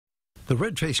The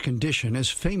red face condition has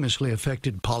famously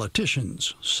affected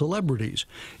politicians, celebrities,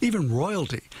 even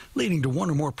royalty, leading to one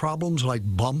or more problems like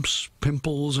bumps,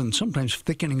 pimples, and sometimes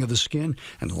thickening of the skin,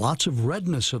 and lots of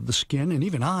redness of the skin and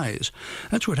even eyes.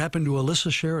 That's what happened to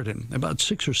Alyssa Sheridan about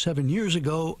 6 or 7 years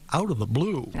ago, out of the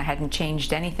blue. I hadn't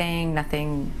changed anything,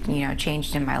 nothing,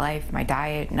 changed in my life, my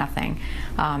diet, nothing.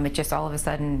 It just all of a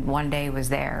sudden one day was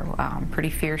there, pretty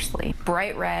fiercely.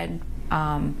 Bright red,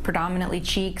 predominantly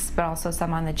cheeks, but also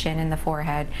some on the chin and the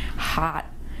forehead. Hot,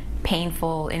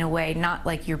 painful in a way, not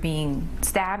like you're being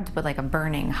stabbed, but like a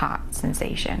burning hot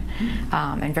sensation,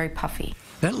 and very puffy.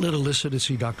 That led Alyssa to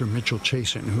see Dr. Mitchell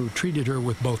Chasen, who treated her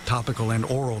with both topical and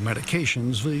oral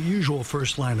medications, the usual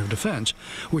first line of defense,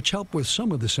 which helped with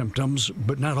some of the symptoms,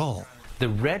 but not all. The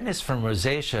redness from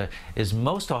rosacea is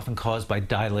most often caused by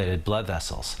dilated blood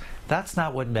vessels. That's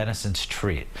not what medicines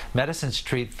treat. Medicines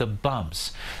treat the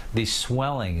bumps, the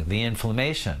swelling, the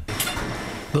inflammation.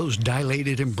 Those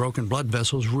dilated and broken blood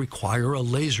vessels require a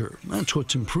laser. That's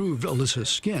what's improved Alyssa's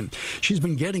skin. She's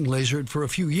been getting lasered for a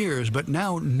few years, but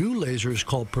now new lasers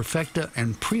called Perfecta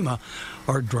and Prima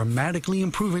are dramatically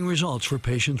improving results for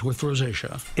patients with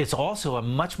rosacea. It's also a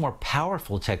much more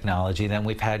powerful technology than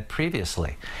we've had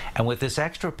previously. And with this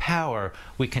extra power,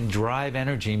 we can drive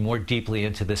energy more deeply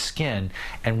into the skin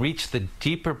and reach the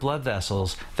deeper blood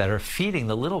vessels that are feeding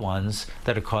the little ones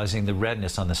that are causing the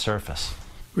redness on the surface.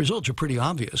 Results are pretty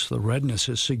obvious. The redness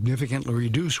is significantly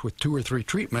reduced with 2 or 3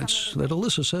 treatments that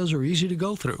Alyssa says are easy to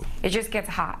go through. It just gets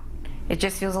hot. It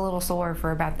just feels a little sore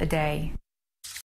for about a day.